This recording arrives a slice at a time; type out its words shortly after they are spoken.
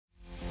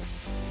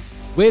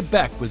We're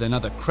back with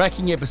another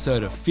cracking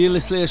episode of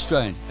Fearlessly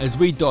Australian as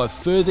we dive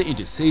further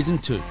into Season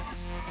 2.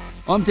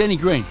 I'm Danny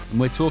Green and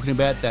we're talking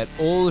about that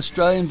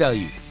all-Australian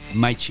value,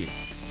 mateship.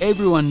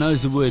 Everyone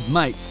knows the word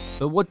mate,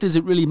 but what does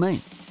it really mean?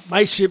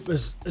 Mateship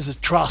is a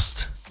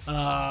trust.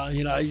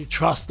 You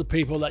trust the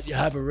people that you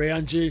have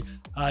around you.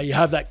 You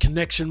have that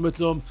connection with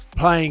them.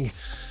 Playing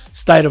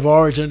State of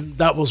Origin,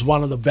 that was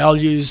one of the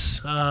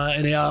values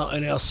in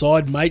our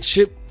side,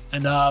 mateship.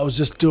 And I was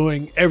just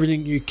doing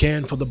everything you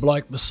can for the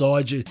bloke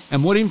beside you.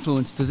 And what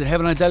influence does it have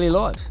on our daily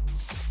lives?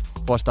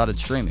 I started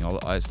streaming.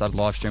 I started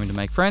live streaming to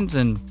make friends,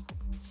 and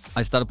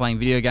I started playing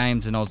video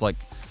games, and I was like,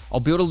 I'll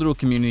build a little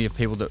community of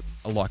people that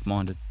are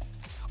like-minded.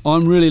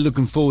 I'm really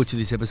looking forward to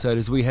this episode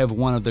as we have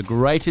one of the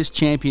greatest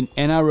champion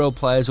NRL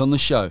players on the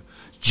show,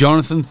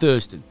 Johnathan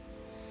Thurston.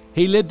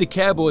 He led the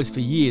Cowboys for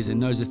years and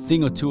knows a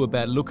thing or two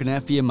about looking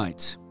after your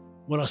mates.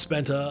 When I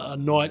spent a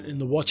night in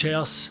the watch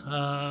house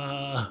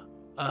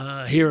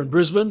here in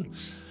Brisbane,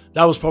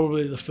 that was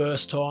probably the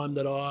first time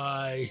that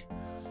I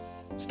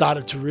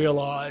started to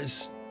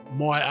realise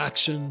my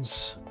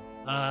actions,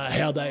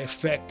 how they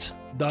affect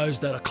those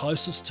that are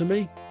closest to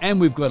me. And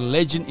we've got a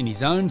legend in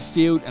his own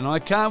field, and I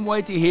can't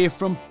wait to hear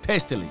from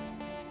Pestily.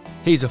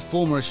 He's a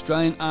former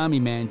Australian Army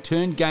man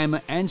turned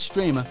gamer and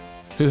streamer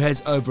who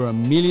has over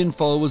 1 million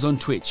followers on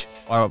Twitch.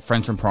 I got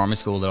friends from primary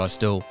school that I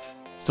still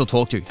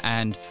talk to,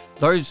 and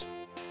those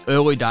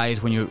early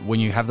days when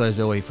you have those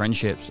early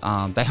friendships,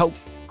 they help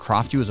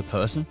craft you as a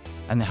person,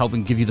 and they help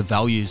and give you the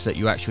values that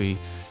you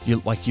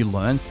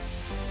learn.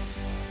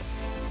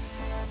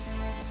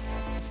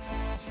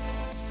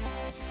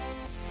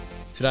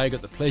 Today I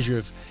got the pleasure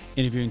of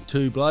interviewing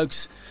two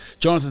blokes.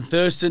 Johnathan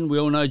Thurston, we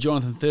all know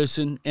Johnathan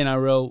Thurston,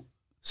 NRL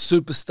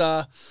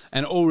superstar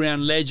and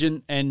all-round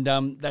legend, and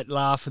that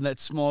laugh and that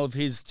smile of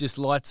his just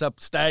lights up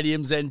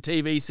stadiums and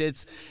TV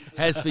sets,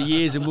 has for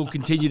years and will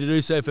continue to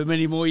do so for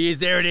many more years.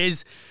 There it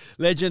is.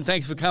 Legend,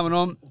 thanks for coming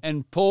on.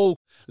 And Paul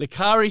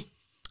Licari,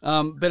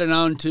 better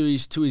known to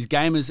his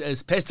gamers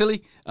as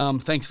Pestily.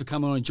 Thanks for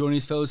coming on and joining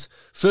us, fellas.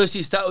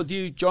 Firstly, start with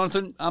you,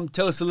 Johnathan.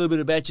 Tell us a little bit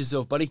about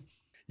yourself, buddy.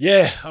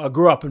 Yeah, I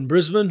grew up in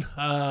Brisbane.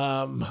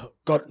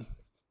 Got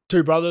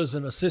two brothers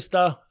and a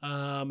sister,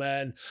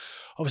 and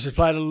obviously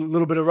played a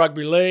little bit of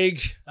rugby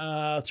league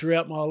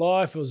throughout my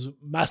life. It was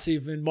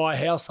massive in my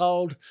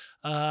household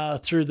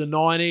through the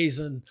 90s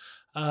and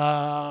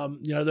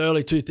the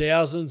early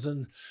 2000s,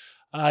 and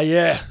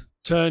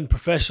turned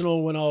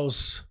professional when I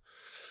was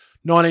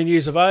 19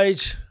 years of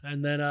age,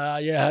 and then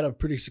had a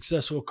pretty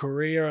successful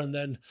career, and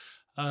then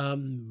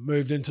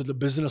moved into the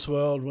business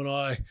world when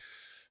I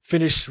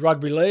finished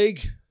rugby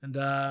league, and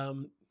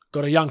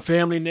got a young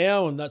family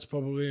now, and that's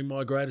probably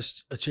my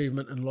greatest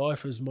achievement in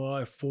life is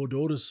my 4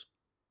 daughters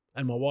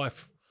and my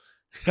wife.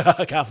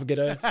 I can't forget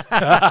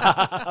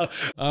her.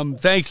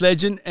 Thanks,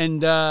 legend.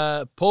 And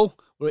Paul,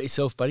 what about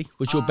yourself, buddy?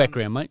 What's your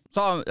background, mate?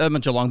 So I'm a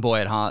Geelong boy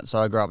at heart, so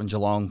I grew up in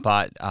Geelong,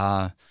 but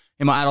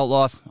in my adult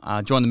life,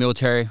 I joined the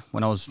military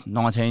when I was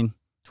 19,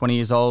 20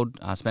 years old.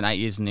 I spent 8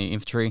 years in the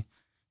infantry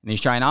in the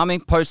Australian Army.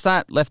 Post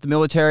that, left the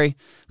military,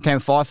 became a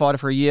firefighter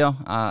for a year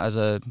as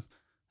a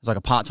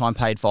part-time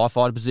paid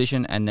firefighter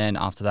position, and then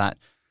after that,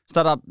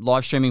 started up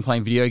live streaming,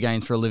 playing video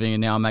games for a living,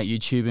 and now I make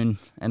YouTube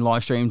and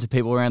live stream to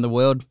people around the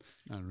world,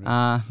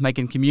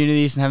 making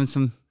communities and having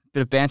some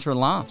bit of banter and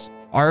laughs.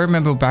 I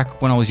remember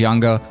back when I was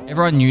younger,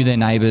 everyone knew their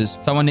neighbours.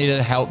 Someone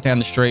needed help down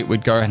the street,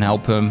 we'd go and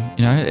help them.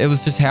 You know, it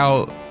was just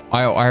how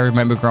I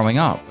remember growing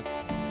up.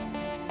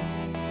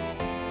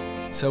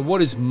 So what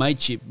does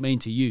mateship mean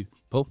to you,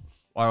 Paul?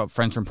 I got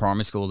friends from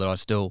primary school that I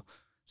still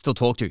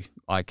talk to,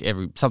 like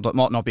sometimes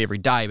might not be every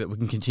day, but we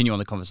can continue on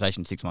the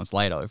conversation 6 months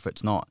later if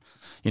it's not,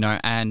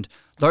 and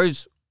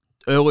those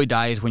early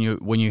days when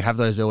you have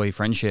those early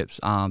friendships,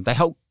 they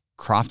help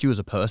craft you as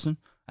a person,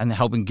 and they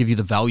help and give you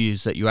the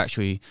values that you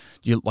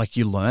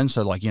learn.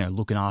 So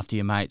looking after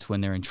your mates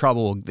when they're in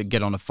trouble, or they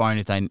get on the phone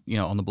if they,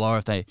 on the blower,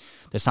 if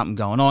there's something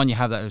going on, you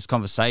have those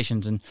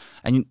conversations, and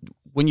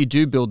when you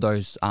do build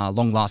those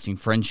long-lasting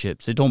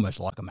friendships, it's almost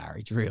like a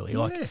marriage, really.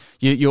 Like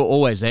you're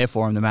always there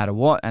for them no matter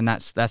what, and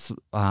that's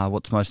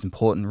what's most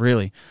important,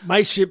 really.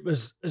 Mateship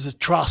is a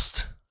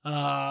trust.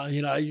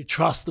 You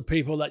trust the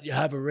people that you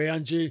have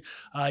around you.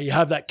 You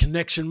have that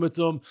connection with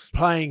them.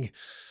 Playing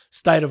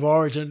State of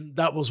Origin,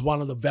 that was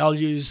one of the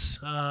values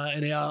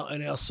in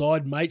our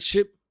side,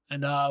 mateship,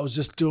 and I was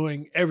just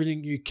doing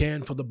everything you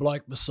can for the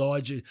bloke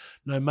beside you,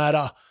 no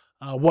matter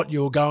what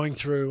you're going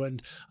through,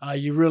 and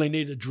you really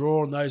need to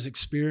draw on those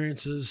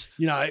experiences.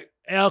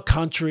 Our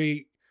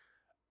country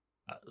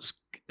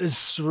is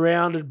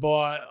surrounded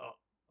by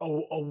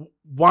a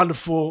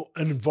wonderful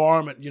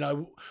environment.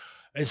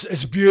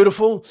 It's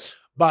beautiful,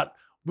 but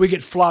we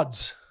get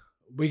floods,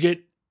 we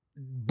get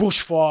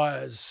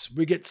bushfires,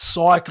 we get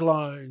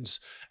cyclones,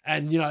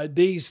 and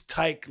these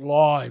take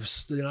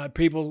lives.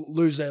 People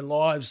lose their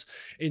lives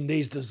in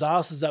these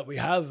disasters that we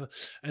have,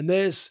 and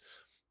there's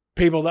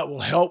people that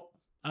will help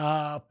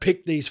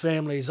pick these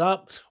families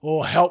up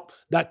or help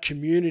that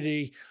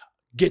community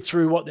get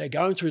through what they're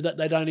going through that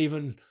they don't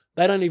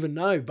even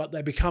know, but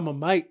they become a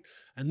mate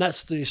And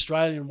that's the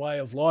Australian way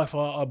of life,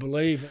 I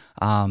believe.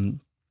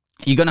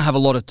 You're going to have a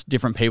lot of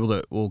different people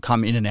that will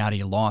come in and out of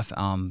your life.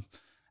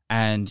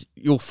 And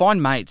you'll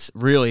find mates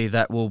really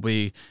that will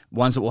be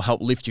ones that will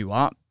help lift you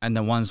up and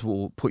the ones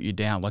will put you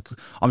down. Like,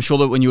 I'm sure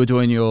that when you were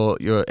doing your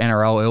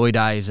NRL early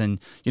days and,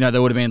 you know, they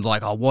would have been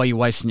like, oh, why are you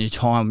wasting your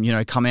time? You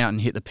know, come out and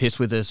hit the piss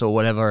with us or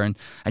whatever. And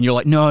you're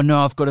like, no,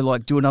 I've got to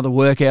like do another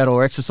workout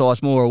or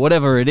exercise more or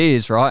whatever it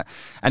is, right?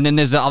 And then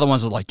there's the other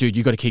ones that are like, dude,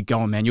 you got to keep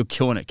going, man. You're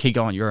killing it. Keep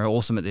going. You're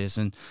awesome at this.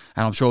 And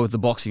I'm sure with the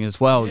boxing as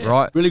well,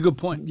 right? Really good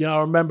point. You know,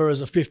 I remember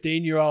as a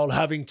 15-year-old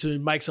having to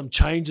make some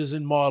changes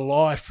in my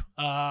life.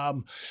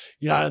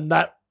 You know, and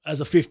that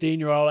as a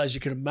 15-year-old, as you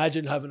can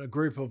imagine, having a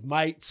group of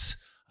mates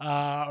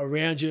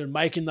around you and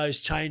making those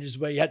changes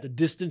where you had to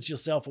distance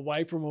yourself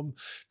away from them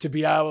to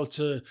be able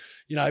to,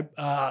 you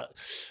know,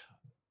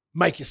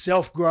 make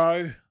yourself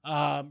grow,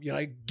 you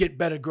know, get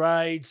better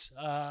grades,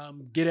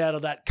 get out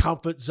of that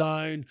comfort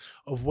zone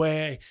of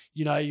where,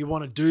 you know, you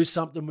want to do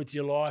something with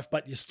your life,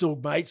 but you're still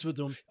mates with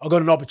them. I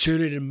got an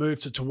opportunity to move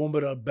to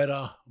Toowoomba to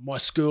better my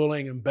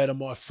schooling and better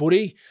my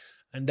footy.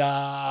 And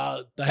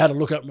they had a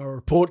look at my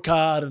report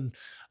card and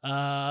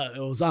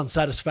it was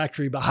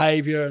unsatisfactory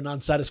behaviour and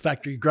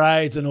unsatisfactory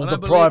grades, and it was a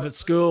private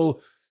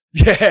school.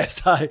 Yeah,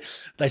 so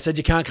they said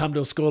you can't come to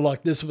a school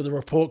like this with a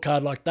report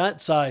card like that.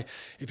 So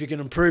if you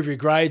can improve your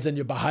grades and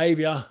your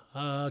behaviour,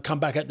 come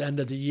back at the end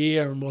of the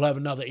year and we'll have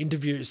another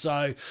interview.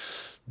 So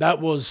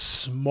that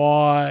was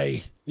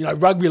my, you know,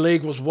 rugby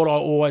league was what I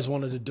always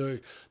wanted to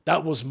do.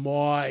 That was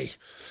my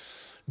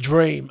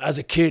dream as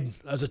a kid,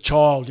 as a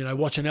child, you know,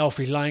 watching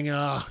Alfie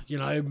Langer, you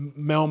know,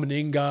 Mel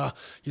Meninga,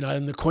 you know,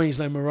 in the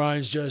Queensland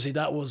Maroons jersey.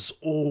 That was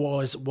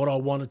always what I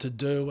wanted to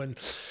do. And,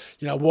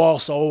 you know,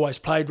 whilst I always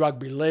played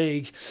rugby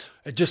league,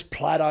 it just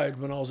plateaued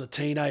when I was a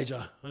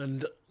teenager.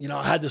 And, you know,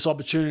 I had this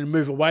opportunity to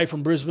move away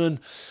from Brisbane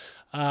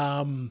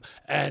and,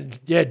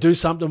 yeah, do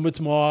something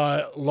with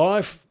my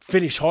life,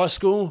 finish high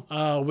school,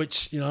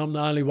 which, you know, I'm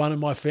the only one in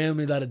my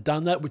family that had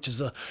done that, which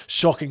is a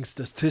shocking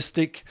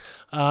statistic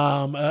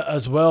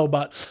as well.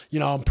 But, you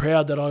know, I'm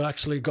proud that I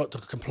actually got to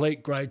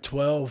complete grade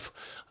 12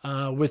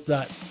 with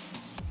that.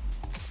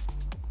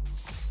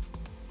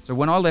 So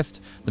when I left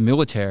the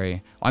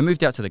military, I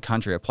moved out to the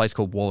country, a place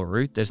called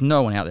Wallaroo. There's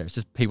no one out there. It's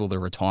just people that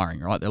are retiring,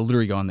 right? They're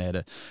literally going there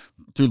to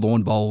do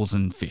lawn bowls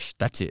and fish.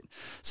 That's it.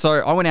 So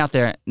I went out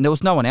there and there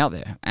was no one out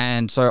there.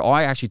 And so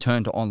I actually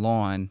turned to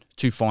online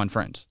to find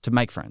friends, to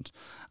make friends.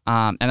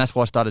 And that's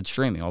why I started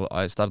streaming.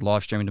 I started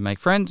live streaming to make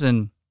friends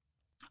and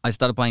I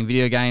started playing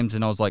video games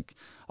and I was like,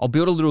 I'll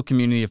build a little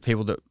community of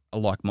people that are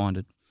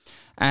like-minded.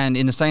 And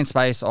in the same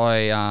space,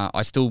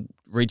 I still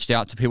reached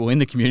out to people in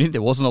the community.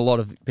 There wasn't a lot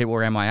of people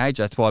around my age.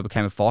 That's why I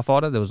became a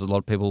firefighter. There was a lot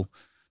of people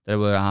that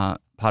were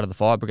part of the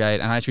fire brigade,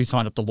 and I actually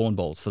signed up to lawn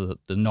bowls for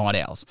the night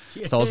owls.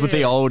 Yes. So I was with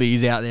the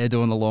oldies out there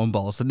doing the lawn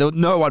bowls. So there was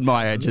no one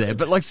my age there,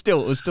 but like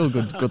still, it was still a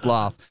good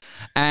laugh.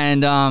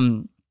 And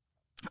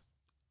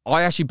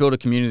I actually built a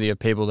community of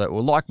people that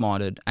were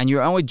like-minded, and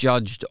you're only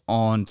judged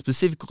on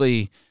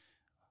specifically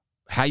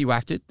how you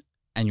acted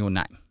and your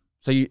name.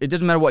 So it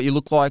doesn't matter what you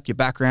look like, your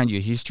background,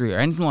 your history, or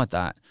anything like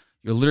that.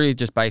 You're literally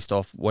just based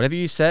off whatever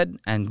you said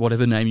and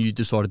whatever name you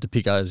decided to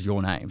pick as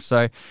your name.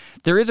 So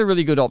there is a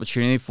really good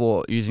opportunity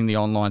for using the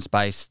online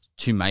space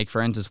to make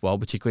friends as well,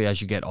 particularly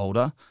as you get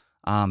older,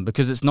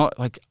 because it's not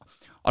like,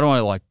 I don't want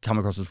to like come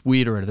across as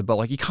weird or anything, but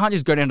like you can't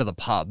just go down to the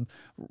pub,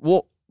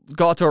 go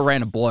up to a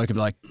random bloke and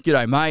be like,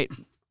 "G'day, mate.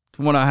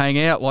 Want to hang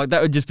out?" Like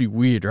that would just be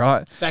weird,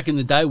 right? Back in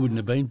the day, wouldn't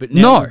have been, but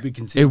now it would be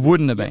considered. It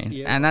wouldn't have been,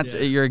 and that's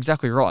you're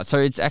exactly right. So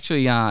it's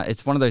actually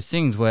it's one of those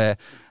things where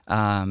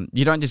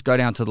you don't just go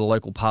down to the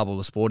local pub or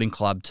the sporting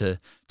club to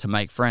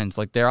make friends.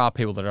 Like there are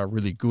people that are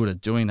really good at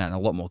doing that and a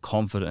lot more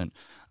confident.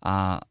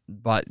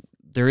 But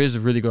there is a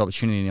really good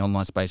opportunity in the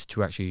online space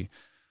to actually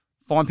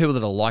find people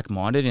that are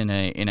like-minded in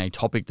a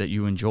topic that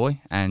you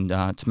enjoy and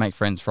to make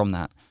friends from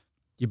that.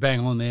 You're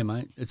bang on there,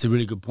 mate. It's a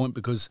really good point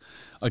because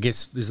I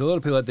guess there's a lot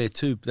of people out there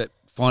too that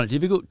find it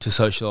difficult to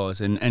socialise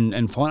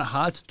and find it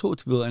hard to talk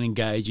to people and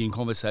engage in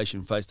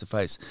conversation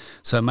face-to-face.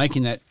 So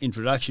making that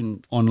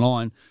introduction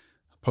online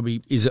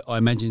probably I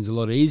imagine is a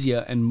lot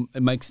easier and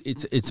it makes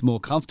it's more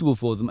comfortable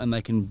for them and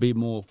they can be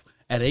more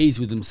at ease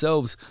with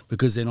themselves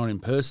because they're not in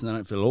person. They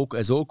don't feel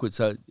as awkward.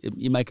 So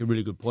you make a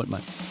really good point,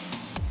 mate.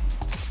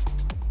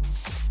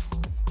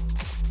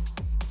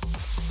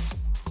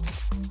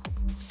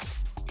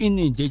 In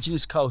the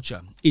Indigenous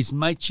culture, is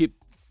mateship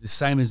the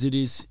same as it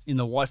is in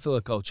the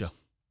whitefella culture?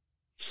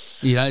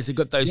 You know, has it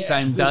got those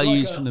same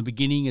values from the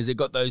beginning? Has it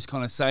got those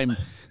kind of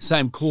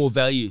same core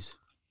values?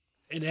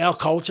 In our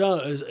culture,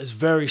 is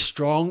very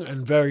strong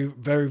and very,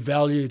 very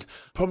valued.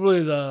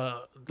 Probably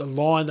the the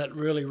line that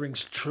really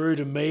rings true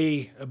to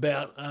me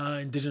about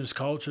Indigenous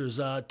culture is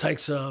it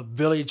takes a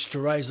village to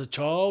raise a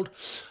child,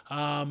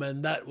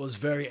 and that was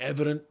very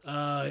evident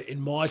in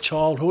my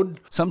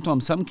childhood.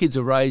 Sometimes some kids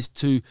are raised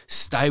to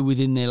stay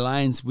within their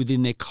lanes,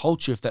 within their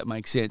culture, if that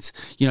makes sense.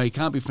 You know, you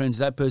can't be friends with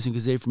that person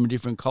because they're from a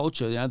different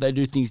culture. You know, they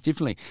do things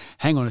differently.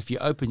 Hang on, if you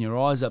open your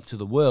eyes up to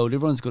the world,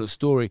 everyone's got a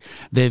story.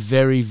 They're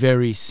very,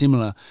 very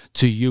similar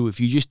to you. If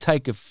you just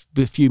take a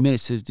few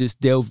minutes to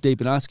just delve deep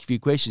and ask a few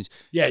questions.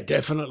 Yeah,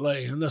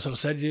 definitely. And that's what I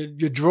said.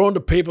 You're drawn to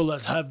people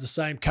that have the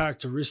same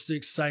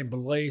characteristics, same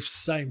beliefs,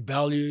 same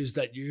values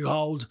that you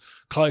hold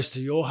close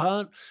to your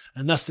heart.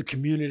 And that's the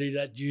community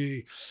that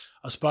you,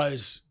 I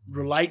suppose,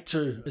 relate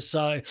to.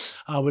 So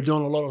we're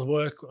doing a lot of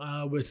work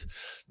with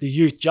the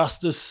youth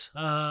justice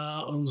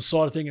on the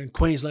side of thing, and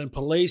Queensland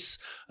Police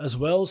as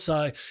well.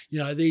 So, you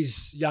know,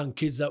 these young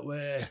kids that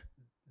we're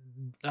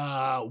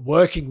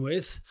working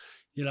with,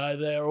 you know,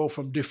 they're all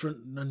from different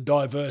and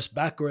diverse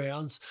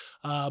backgrounds,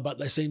 but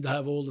they seem to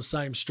have all the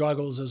same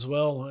struggles as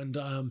well. And,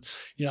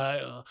 you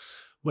know,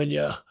 when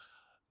you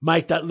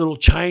make that little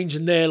change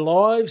in their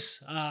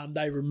lives,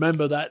 they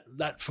remember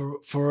that for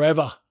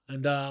forever.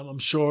 And I'm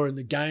sure in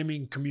the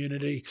gaming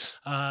community,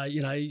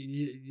 you know,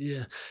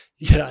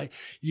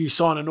 you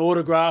sign an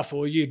autograph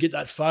or you get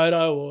that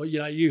photo, or, you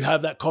know, you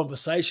have that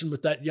conversation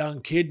with that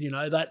young kid, you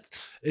know, that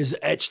is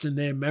etched in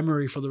their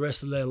memory for the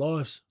rest of their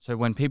lives. So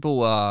when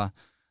people are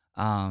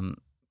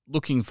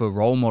looking for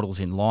role models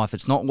in life,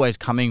 it's not always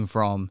coming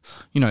from,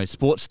 you know,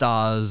 sports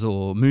stars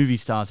or movie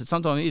stars. It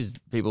sometimes is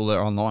people that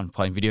are online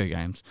playing video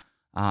games.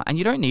 And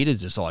you don't need to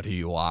decide who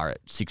you are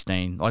at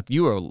 16. Like,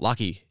 you were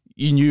lucky.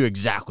 You knew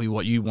exactly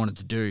what you wanted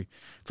to do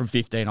from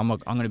 15. I'm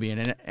going to be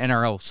an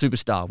NRL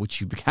superstar, which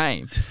you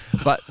became.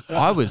 But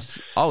I was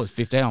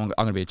 15. I'm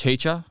going to be a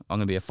teacher. I'm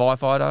going to be a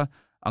firefighter.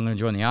 I'm going to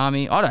join the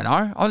army. I don't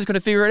know. I was going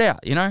to figure it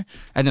out, you know.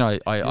 And then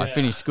I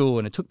finished school,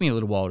 and it took me a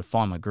little while to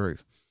find my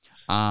groove.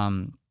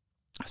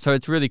 So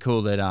it's really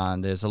cool that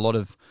there's a lot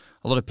of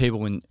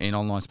people in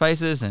online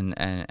spaces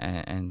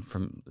and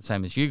from the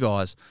same as you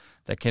guys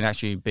that can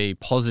actually be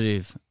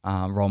positive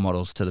role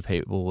models to the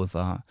people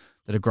that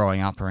are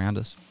growing up around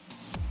us.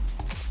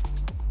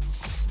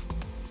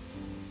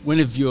 When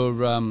have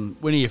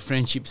your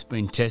friendships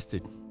been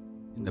tested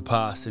in the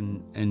past,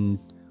 and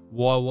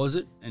why was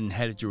it, and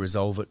how did you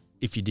resolve it,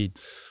 if you did?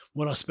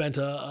 When I spent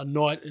a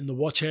night in the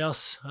watch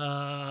house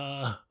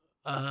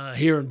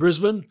here in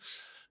Brisbane,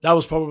 that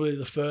was probably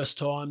the first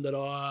time that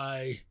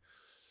I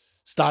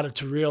started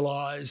to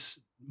realise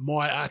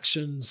my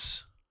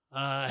actions,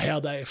 how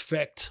they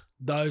affect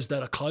those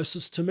that are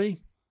closest to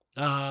me.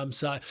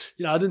 So,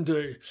 you know, I didn't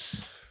do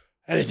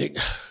anything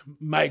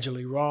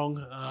majorly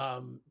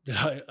wrong.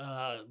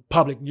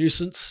 Public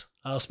nuisance.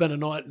 I spent a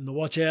night in the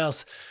watch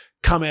house,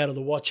 come out of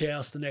the watch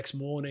house the next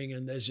morning,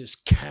 and there's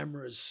just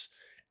cameras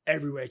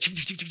everywhere,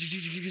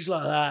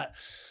 like that.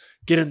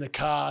 Get in the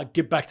car,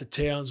 get back to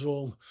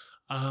Townsville,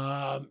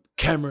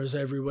 cameras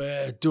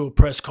everywhere, do a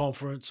press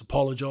conference,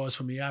 apologise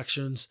for my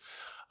actions.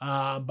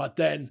 But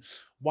then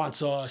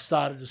once I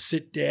started to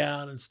sit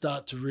down and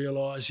start to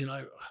realise, you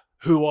know,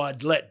 who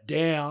I'd let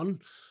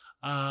down,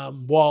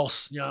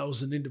 whilst, you know, it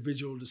was an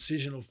individual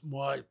decision of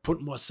my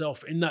putting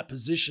myself in that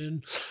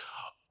position,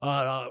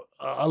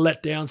 I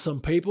let down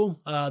some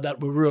people that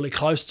were really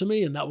close to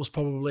me, and that was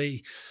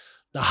probably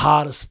the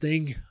hardest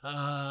thing.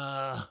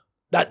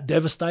 That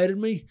devastated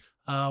me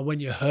when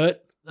you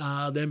hurt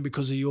them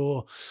because of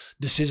your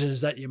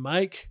decisions that you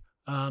make.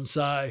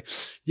 So,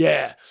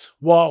 yeah,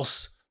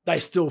 whilst they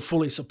still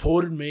fully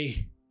supported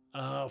me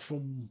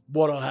from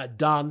what I had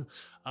done,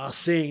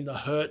 seeing the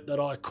hurt that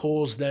I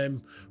caused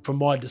them from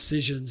my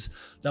decisions,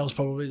 that was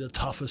probably the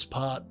toughest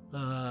part,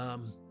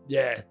 to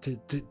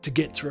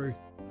get through.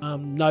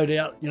 No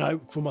doubt, you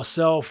know, for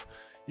myself,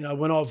 you know,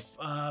 when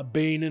I've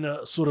been in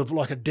a sort of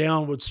like a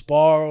downward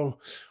spiral,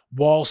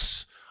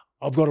 whilst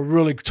I've got a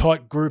really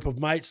tight group of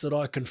mates that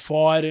I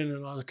confide in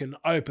and I can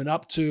open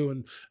up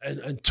to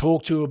and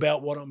talk to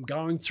about what I'm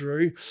going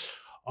through,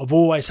 I've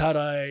always had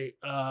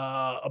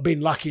I've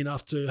been lucky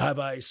enough to have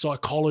a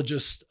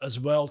psychologist as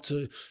well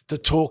to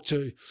talk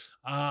to.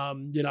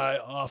 You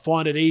know, I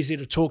find it easy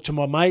to talk to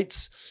my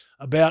mates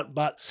about,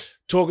 but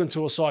talking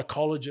to a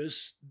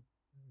psychologist,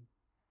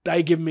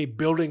 they give me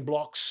building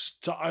blocks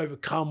to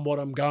overcome what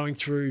I'm going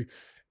through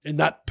in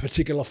that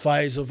particular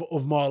phase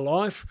of my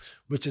life,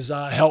 which has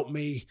helped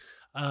me,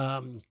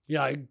 you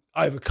know,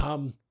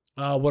 overcome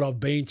what I've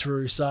been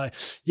through. So,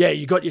 yeah,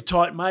 you got your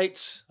tight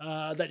mates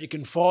that you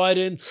confide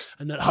in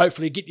and that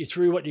hopefully get you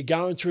through what you're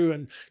going through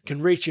and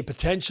can reach your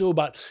potential.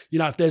 But, you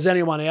know, if there's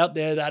anyone out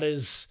there that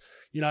is,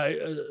 you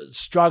know,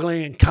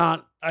 struggling and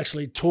can't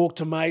actually talk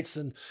to mates,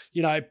 and,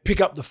 you know,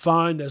 pick up the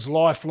phone, there's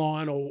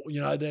Lifeline, or,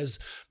 you know, there's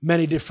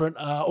many different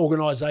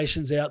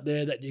organisations out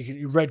there that you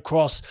can, Red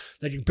Cross,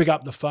 that you can pick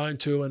up the phone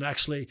to and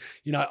actually,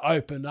 you know,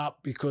 open up,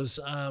 because,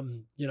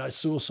 you know,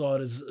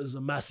 suicide is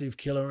a massive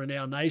killer in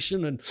our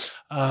nation. And,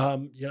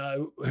 you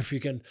know, if you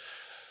can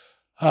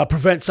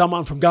prevent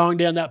someone from going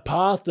down that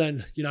path,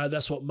 then, you know,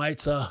 that's what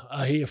mates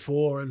are here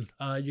for. And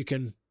you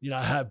can, you know,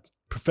 have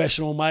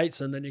professional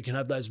mates, and then you can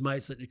have those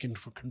mates that you can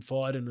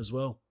confide in as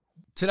well.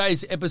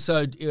 Today's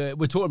episode,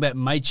 we're talking about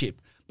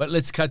mateship, but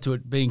let's cut to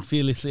it, being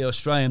fearlessly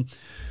Australian.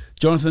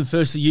 Johnathan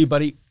Thurston, you,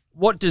 buddy,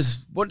 what does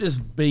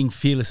being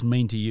fearless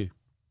mean to you?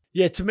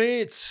 Yeah, to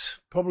me, it's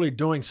probably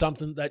doing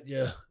something that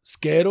you're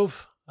scared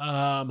of,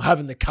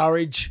 having the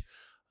courage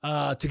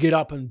to get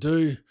up and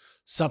do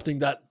something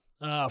that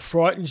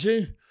frightens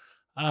you.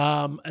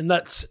 And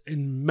that's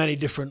in many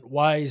different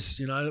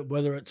ways,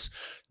 whether it's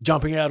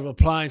jumping out of a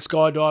plane,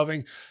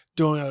 skydiving,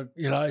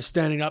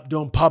 standing up,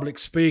 doing public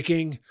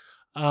speaking,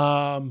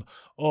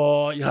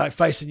 or,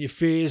 facing your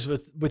fears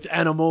with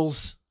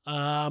animals. So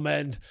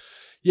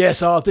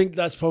I think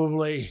that's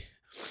probably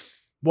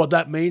what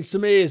that means to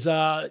me, is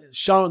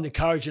showing the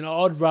courage.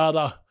 I'd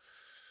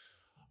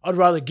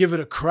rather give it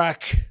a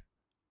crack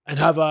and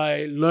have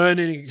a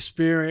learning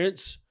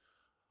experience,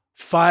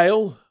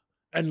 fail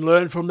and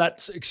learn from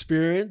that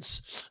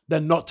experience,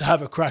 than not to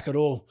have a crack at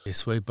all. Yeah,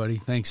 sweet, buddy.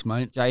 Thanks,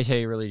 mate.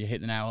 JT really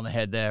hit the nail on the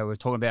head there. We're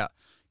talking about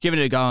giving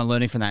it a go and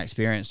learning from that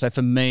experience. So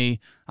for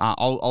me,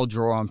 I'll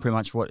draw on pretty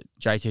much what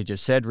JT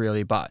just said,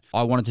 really, but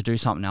I wanted to do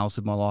something else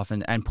with my life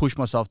and push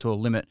myself to a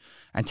limit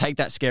and take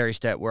that scary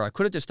step where I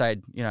could have just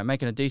stayed,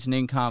 making a decent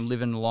income,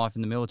 living a life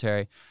in the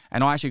military.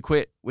 And I actually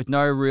quit with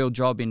no real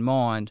job in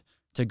mind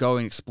to go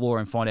and explore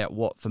and find out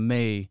what, for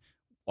me,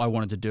 I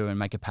wanted to do and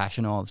make a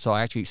passion of. So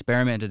I actually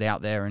experimented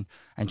out there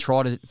and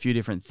tried a few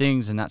different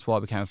things, and that's why I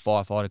became a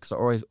firefighter, because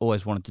I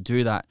always wanted to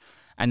do that,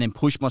 and then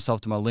push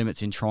myself to my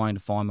limits in trying to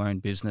find my own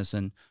business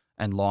and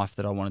life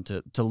that I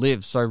wanted to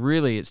live. So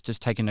really, it's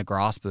just taking a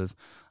grasp of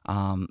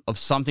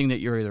something that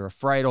you're either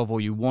afraid of or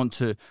you want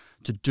to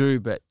do,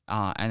 but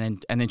and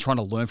then trying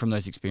to learn from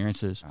those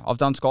experiences. I've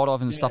done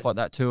skydiving and stuff like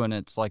that too, and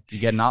it's like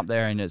you're getting up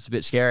there and it's a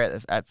bit scary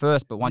at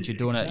first, but once you're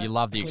doing it, you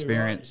love the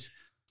experience.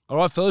 All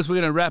right, fellas, we're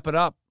going to wrap it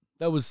up.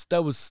 That was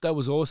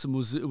awesome.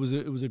 It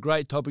was a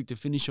great topic to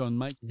finish on,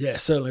 mate. Yeah,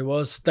 it certainly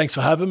was. Thanks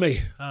for having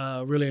me.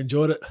 Really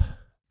enjoyed it.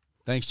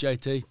 Thanks,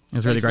 JT. It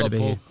was really great to be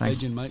here. Thanks.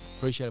 Legend, mate.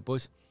 Appreciate it,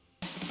 boys.